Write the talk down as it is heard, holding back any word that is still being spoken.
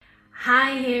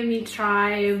Hi Hear Me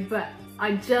Tribe,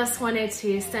 I just wanted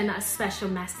to send a special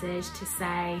message to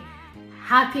say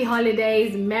happy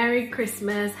holidays, Merry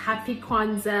Christmas, happy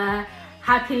Kwanzaa,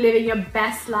 happy living your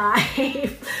best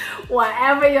life.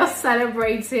 Whatever you're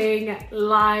celebrating,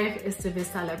 life is to be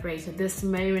celebrated. This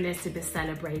moment is to be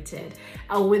celebrated.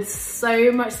 And with so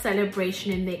much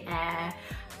celebration in the air,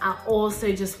 I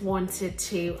also just wanted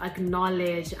to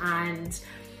acknowledge and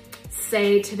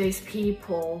say to those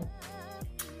people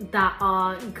that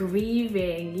are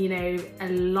grieving, you know, a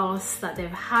loss that they've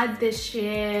had this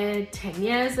year, 10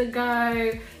 years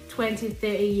ago, 20,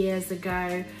 30 years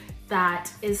ago,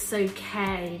 that it's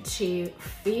okay to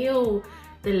feel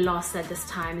the loss at this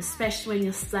time, especially when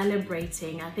you're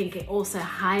celebrating. I think it also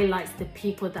highlights the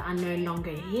people that are no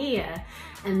longer here.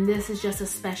 And this is just a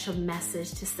special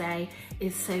message to say,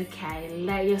 it's okay.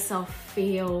 Let yourself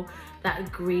feel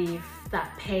that grief,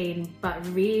 that pain, but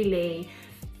really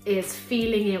it's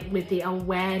feeling it with the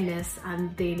awareness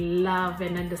and the love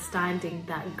and understanding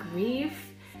that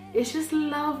grief is just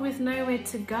love with nowhere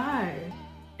to go.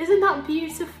 Isn't that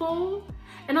beautiful?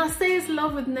 And I say it's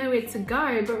love with nowhere to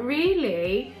go, but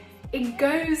really it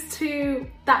goes to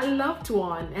that loved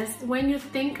one. As when you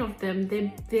think of them,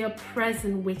 they are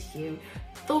present with you.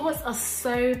 Thoughts are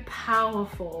so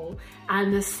powerful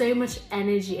and there's so much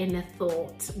energy in a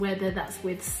thought, whether that's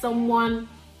with someone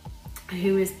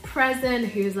who is present,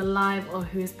 who is alive, or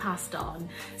who is passed on.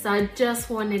 So I just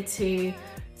wanted to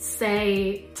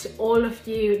say to all of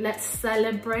you, let's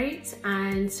celebrate,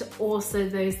 and to also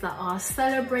those that are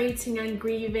celebrating and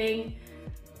grieving,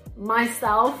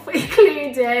 myself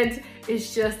included,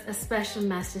 it's just a special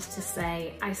message to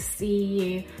say, I see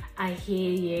you, I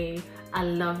hear you, I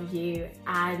love you,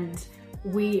 and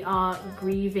we are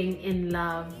grieving in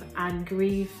love, and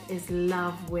grief is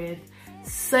love with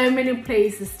so many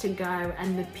places to go,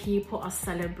 and the people are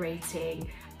celebrating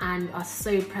and are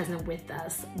so present with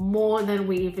us, more than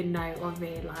we even know or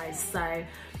realize. So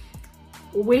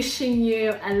wishing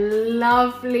you a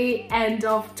lovely end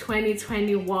of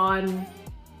 2021,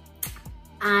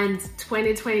 and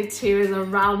 2022 is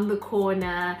around the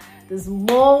corner. There's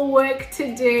more work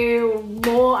to do,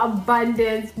 more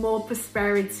abundance, more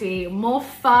prosperity, more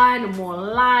fun, more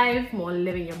life, more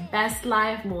living your best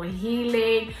life, more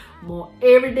healing, more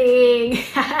everything.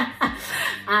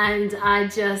 And I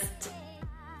just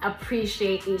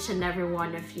appreciate each and every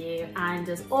one of you. And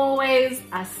as always,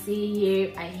 I see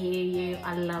you, I hear you,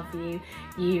 I love you,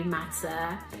 you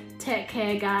matter. Take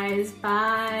care, guys.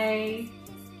 Bye.